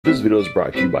This video is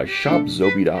brought to you by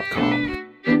ShopZobi.com.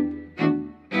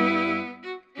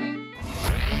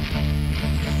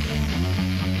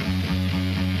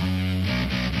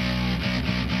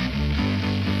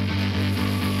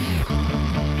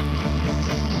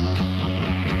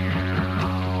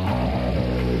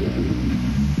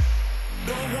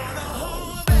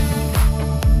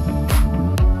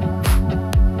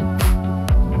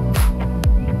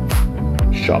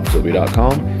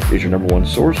 ShopZobi.com is your #1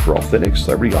 source for authentic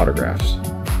celebrity autographs.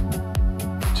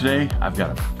 Today, I've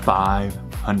got a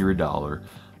 $500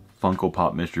 Funko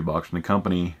Pop mystery box from the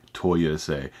company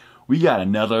ToyUSA. We got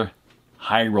another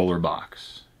high roller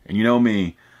box. And you know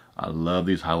me, I love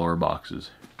these high roller boxes.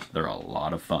 They're a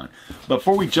lot of fun. But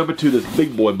before we jump into this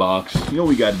big boy box, you know what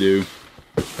we got to do?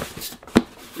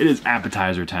 It is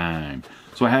appetizer time.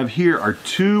 So I have here our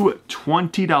two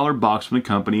 $20 box from the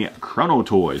company Chrono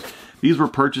Toys. These were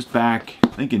purchased back, I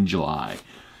think, in July.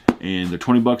 And they're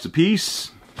 20 bucks a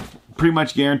piece. Pretty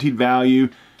much guaranteed value.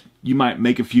 You might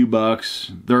make a few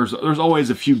bucks. There's always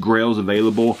a few grails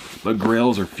available, but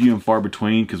grails are few and far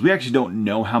between because we actually don't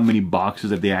know how many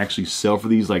boxes that they actually sell for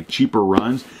these like cheaper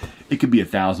runs. It could be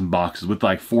 1,000 boxes with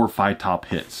like 4 or 5 top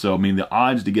hits. So I mean the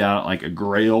odds to get out like a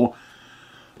grail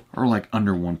are like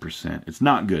under 1%. It's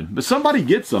not good, but somebody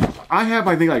gets them. I have,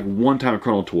 I think, like one time at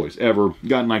Chrono Toys ever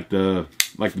gotten like the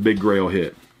big grail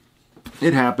hit.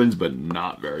 It happens, but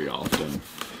not very often.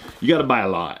 You got to buy a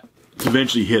lot to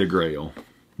eventually hit a grail.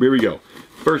 Here we go.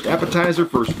 First appetizer,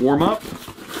 first warm up.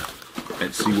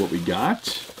 Let's see what we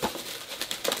got.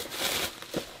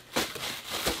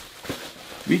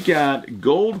 We got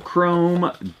gold chrome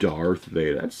Darth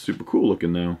Vader. That's super cool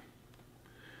looking though.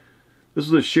 This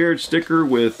was a shared sticker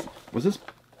with, was this?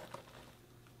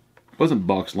 Wasn't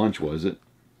Box Lunch, was it?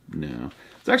 No.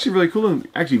 It's actually really cool.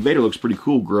 Actually, Vader looks pretty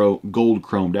cool, gold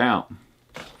chromed out.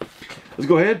 Let's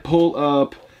go ahead, pull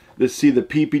up, let's see the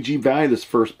PPG value of this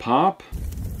first pop.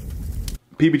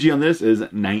 PPG on this is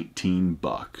 19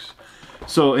 bucks.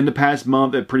 So in the past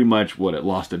month, it pretty much, it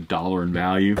lost $1 in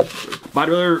value. But I'd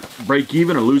rather break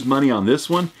even or lose money on this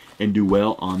one and do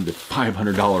well on the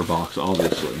 $500 box,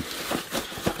 obviously.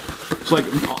 So like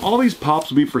all these pops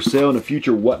will be for sale in a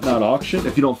future Whatnot auction.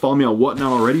 If you don't follow me on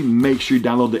Whatnot already, make sure you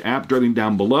download the app directly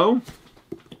down below.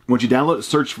 Once you download it,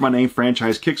 search for my name,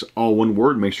 Franchise Kicks, all one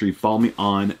word. Make sure you follow me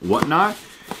on Whatnot.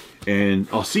 And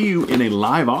I'll see you in a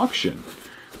live auction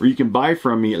where you can buy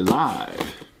from me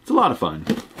live. It's a lot of fun.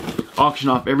 Auction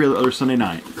off every other Sunday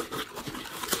night.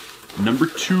 Number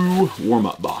 2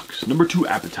 warm-up box. Number 2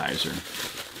 appetizer.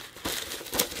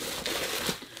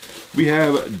 We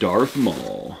have Darth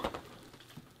Maul.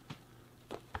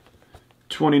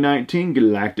 2019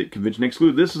 Galactic Convention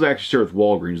exclusive. This is actually shared with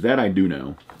Walgreens. That I do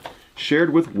know.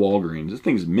 Shared with Walgreens. This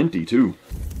thing's minty too.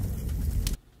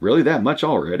 Really, that much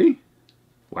already?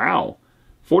 Wow.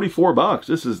 44 bucks.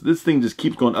 This thing just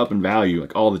keeps going up in value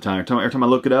like all the time. Every time I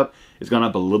look it up, it's gone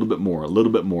up a little bit more, a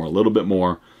little bit more, a little bit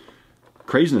more.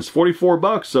 Craziness. 44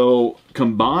 bucks. So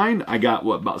combined, I got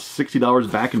what, about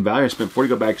 $60 back in value. I spent 40,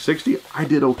 got back 60. I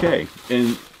did okay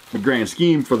in the grand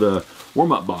scheme for the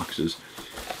warm-up boxes.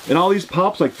 And all these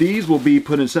pops like these will be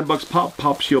put in 7 bucks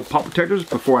pop shield pop protectors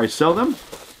before I sell them.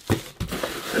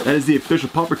 That is the official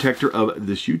pop protector of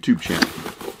this YouTube channel.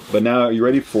 But now, are you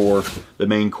ready for the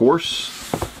main course?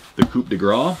 The coup de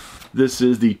grace. This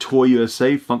is the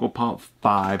ToyUSA Funko Pop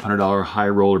 $500 high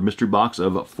roller mystery box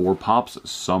of 4 Pops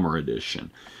Summer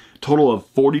Edition. Total of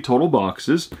 40 total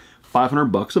boxes, 500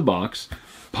 bucks a box.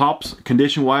 Pops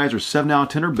condition wise are 7 out of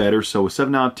 10 or better. So with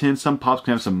 7 out of 10, some pops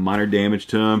can have some minor damage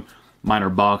to them. Minor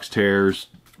box tears,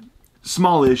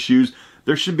 small issues.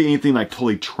 There shouldn't be anything like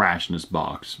totally trash in this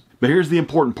box. But here's the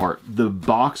important part. The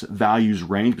box values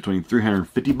range between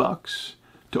 350 bucks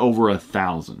to over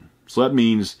 1,000. So that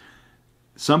means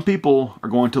some people are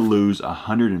going to lose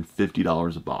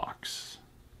 $150 a box.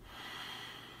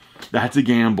 That's a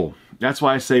gamble. That's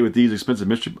why I say with these expensive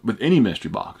with any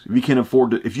mystery box,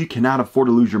 if you cannot afford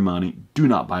to lose your money, do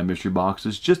not buy mystery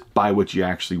boxes. Just buy what you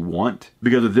actually want.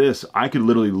 Because of this, I could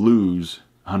literally lose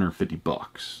 150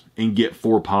 bucks and get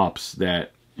 4 pops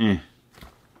that,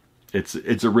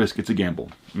 it's a risk, it's a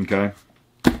gamble. Okay.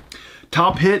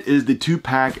 Top hit is the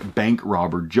 2-pack Bank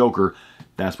Robber Joker.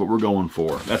 That's what we're going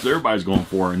for. That's what everybody's going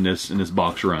for in this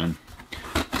box run.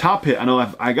 Top hit. I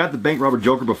know I got the Bank Robber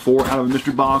Joker before out of a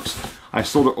mystery box. I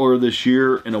sold it earlier this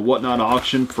year in a Whatnot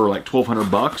auction for like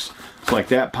 1,200 bucks. So like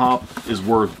that pop is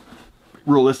worth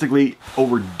realistically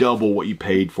over double what you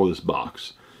paid for this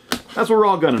box. That's what we're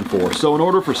all gunning for. So in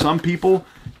order for some people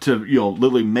to,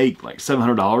 literally make like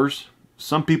 $700,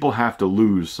 some people have to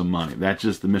lose some money. That's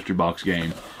just the mystery box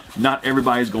game. Not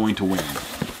everybody's going to win.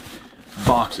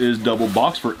 box is double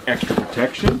box for extra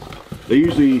protection. They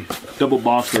usually double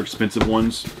box their expensive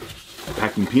ones.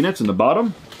 Packing peanuts in the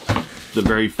bottom. The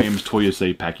very famous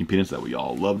ToyUSA packing peanuts that we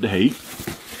all love to hate.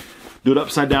 Do it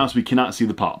upside down so we cannot see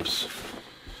the pops.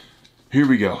 Here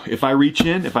we go. If I reach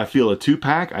in, if I feel a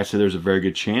 2-pack, I say there's a very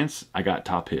good chance I got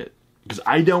top hit. Because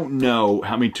I don't know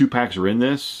how many 2-packs are in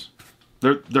this.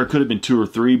 There could have been 2 or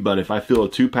 3, but if I feel a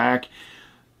 2-pack,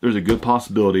 there's a good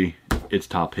possibility it's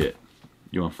top hit.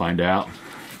 You want to find out?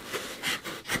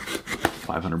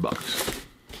 500 bucks.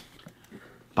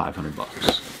 500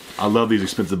 bucks. I love these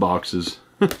expensive boxes.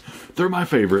 They're my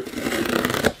favorite.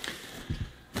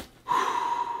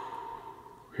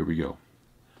 Here we go.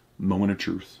 Moment of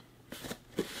truth.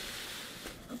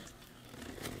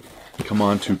 Come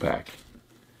on, 2-pack.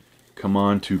 Come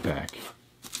on, 2-pack.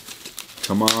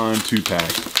 Come on,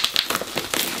 2-pack.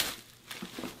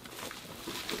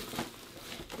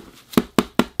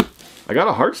 I got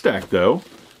a hard stack though,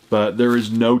 but there is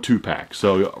no 2-pack.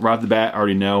 So right off the bat, I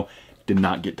already know, did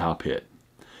not get top hit.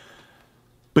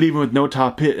 But even with no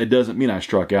top hit, it doesn't mean I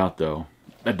struck out though.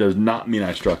 That does not mean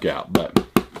I struck out, but.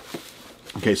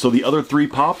 Okay, so the other 3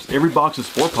 pops, every box is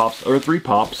 4 pops, other 3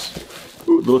 pops.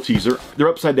 Ooh, little teaser. They're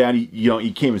upside down, you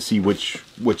can't even see what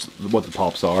the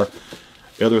pops are.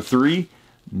 The other 3,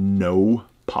 no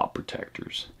pop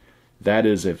protectors. That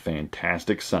is a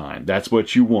fantastic sign. That's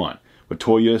what you want. With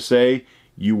ToyUSA,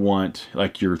 you want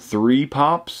like your 3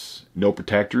 pops, no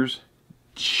protectors,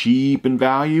 cheap in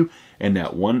value, and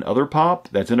that one other pop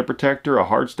that's in a protector, a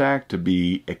hard stack, to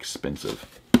be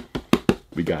expensive.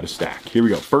 We got a stack. Here we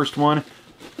go. First one,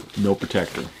 no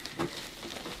protector.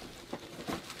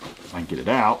 If I can get it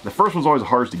out. The first one's always the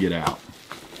hardest to get out.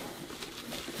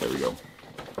 There we go.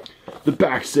 The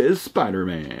back says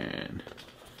Spider-Man.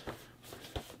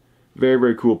 Very,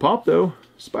 very cool pop though.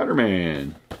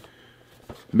 Spider-Man.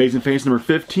 Amazing Face number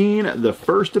 15, the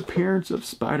first appearance of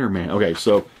Spider-Man. Okay,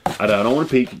 so I don't want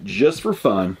to peek, just for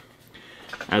fun.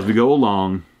 As we go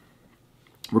along,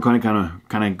 we're kind of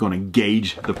going to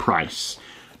gauge the price.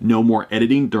 No more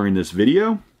editing during this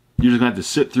video. You're just going to have to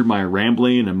sit through my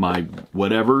rambling and my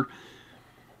whatever.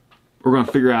 We're going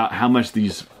to figure out how much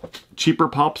these cheaper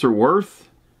pops are worth.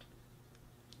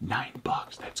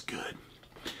 $9, that's good.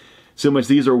 So how much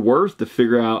these are worth to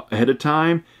figure out ahead of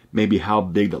time. Maybe how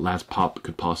big that last pop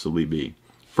could possibly be.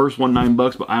 First one,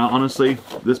 $9, but honestly,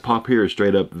 this pop here is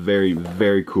straight up very,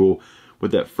 very cool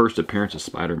with that first appearance of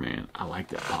Spider-Man. I like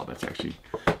that pop. That's actually,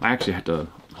 I actually have to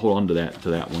hold on to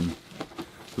that one.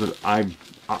 But I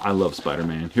love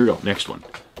Spider-Man. Here we go, next one.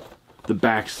 The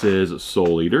back says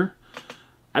Soul Eater.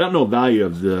 I don't know the value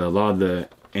of a lot of the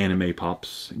anime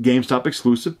pops. GameStop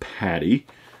exclusive Patty.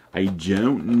 I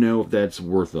don't know if that's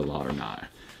worth a lot or not.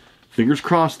 Fingers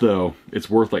crossed though, it's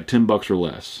worth like $10 or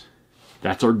less.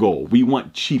 That's our goal. We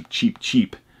want cheap, cheap,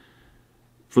 cheap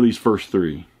for these first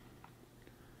 3.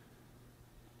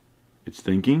 It's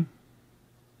thinking.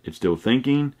 It's still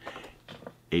thinking.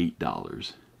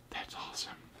 $8. That's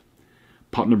awesome.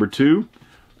 Pop number 2.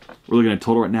 We're looking at a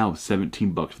total right now of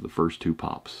 $17 for the first 2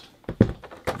 pops.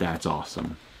 That's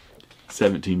awesome.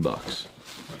 $17.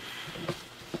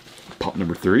 Pop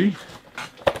number 3.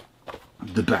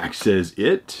 The back says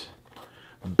It.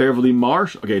 Beverly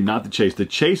Marsh. Okay, not the Chase. The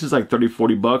Chase is like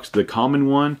 $30-40. The common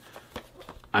one,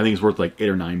 I think it's worth like $8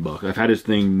 or $9. I've had this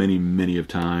thing many, many of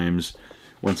times.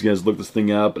 Once you guys look this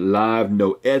thing up live,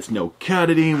 no ets, no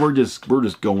cutting. We're just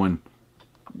going.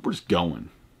 We're just going.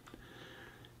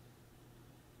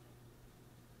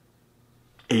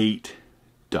 $8.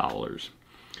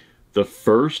 The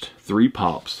first 3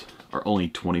 pops are only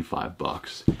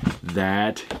 $25.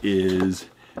 That is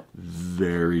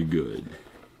very good.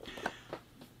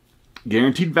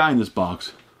 Guaranteed value in this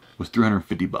box was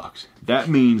 $350. That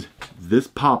means this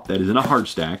pop that is in a hard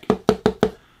stack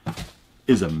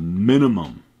is a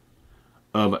minimum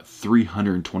of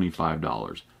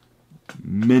 $325.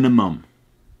 Minimum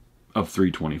of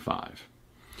 $325.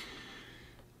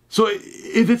 So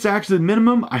if it's actually the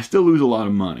minimum, I still lose a lot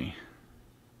of money.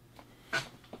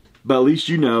 But at least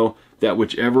you know that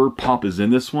whichever pop is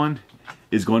in this one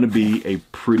is going to be a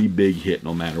pretty big hit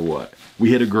no matter what.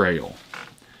 We hit a grail.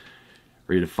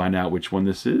 Ready to find out which one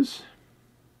this is?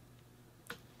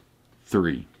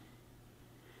 3,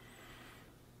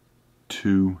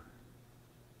 2,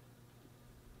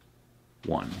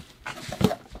 1.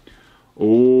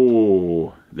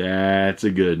 Oh, that's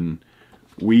a good one.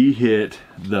 We hit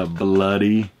the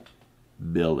Bloody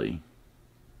Billy.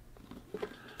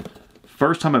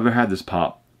 First time I've ever had this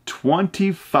pop.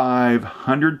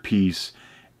 2,500 piece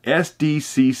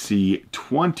SDCC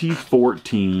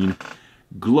 2014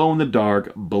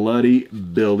 glow-in-the-dark Bloody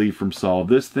Billy from Saw.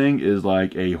 This thing is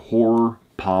like a horror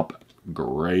pop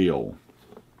grail.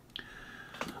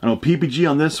 I know PPG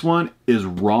on this one is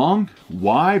wrong.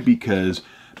 Why? Because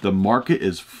the market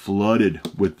is flooded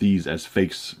with these as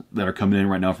fakes that are coming in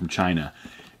right now from China.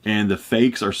 And the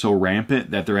fakes are so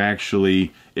rampant that they're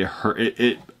actually,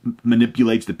 it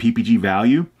manipulates the PPG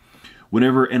value.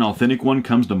 Whenever an authentic one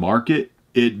comes to market,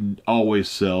 it always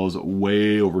sells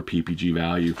way over PPG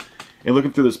value. And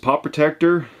looking through this pop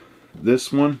protector,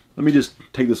 this one, let me just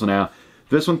take this one out.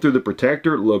 This one through the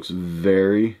protector looks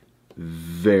very,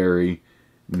 very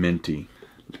minty.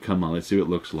 Come on, let's see what it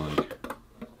looks like.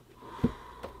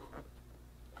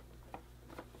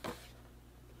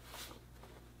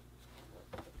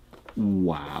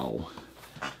 Wow.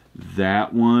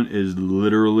 That one is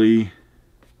literally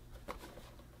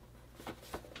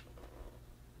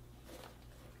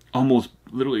almost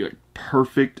literally like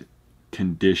perfect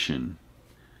condition.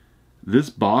 This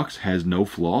box has no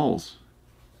flaws.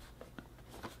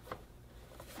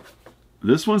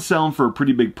 This one's selling for a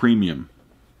pretty big premium.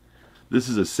 This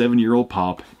is a 7-year-old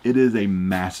pop. It is a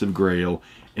massive grail,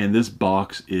 and this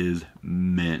box is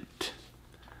mint.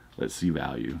 Let's see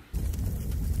value.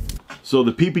 So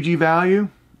the PPG value,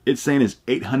 it's saying is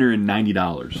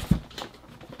 $890.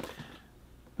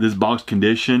 This box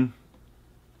condition,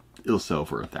 it'll sell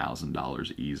for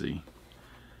 $1,000 easy.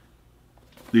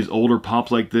 These older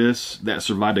pops like this that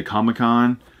survived a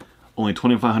Comic-Con, only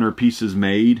 2,500 pieces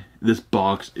made. This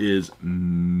box is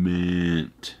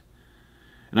mint.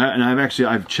 And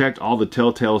I've checked all the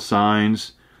telltale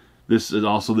signs. This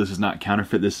is not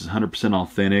counterfeit. This is 100%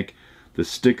 authentic. The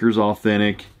sticker's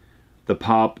authentic. The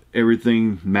pop,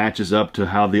 everything matches up to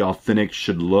how the authentic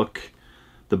should look.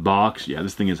 The box, yeah,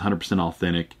 this thing is 100%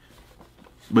 authentic.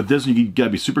 But this one, you gotta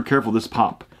be super careful. This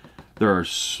pop, there are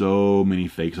so many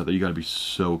fakes out there. You gotta be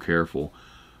so careful.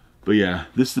 But yeah,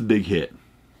 this is a big hit.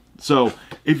 So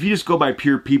if you just go by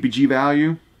pure PPG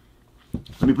value,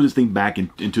 let me put this thing back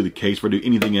into the case before I do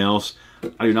anything else.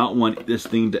 I do not want this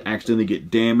thing to accidentally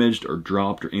get damaged or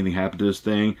dropped or anything happen to this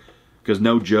thing. Because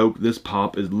no joke, this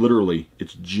pop is literally,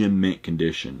 it's gem mint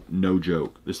condition. No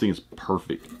joke. This thing is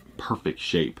perfect, perfect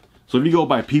shape. So if you go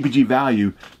by PPG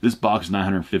value, this box is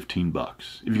 915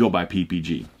 bucks. If you go by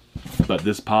PPG. But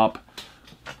this pop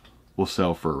will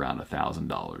sell for around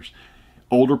 $1,000.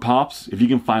 Older pops, if you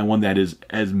can find one that is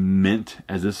as mint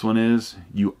as this one is,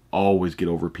 you always get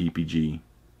over PPG.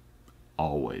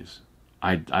 Always.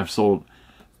 I've sold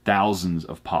thousands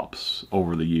of pops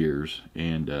over the years,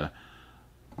 and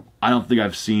I don't think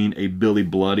I've seen a Billy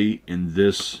Bloody in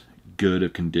this good a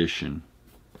condition.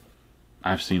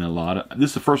 I've seen a lot of, this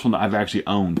is the first one that I've actually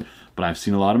owned, but I've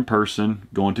seen a lot in person,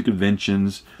 going to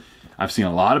conventions. I've seen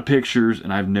a lot of pictures,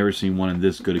 and I've never seen one in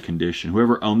this good a condition.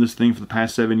 Whoever owned this thing for the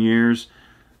past 7 years,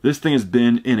 this thing has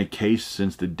been in a case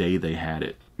since the day they had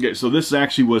it. Okay, so this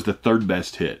actually was the third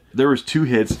best hit. There was 2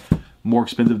 hits more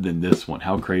expensive than this one.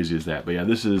 How crazy is that? But yeah,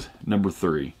 this is number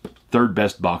 3. Third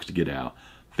best box to get out.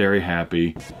 Very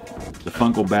happy. The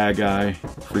Funko bad guy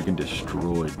freaking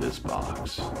destroyed this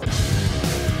box.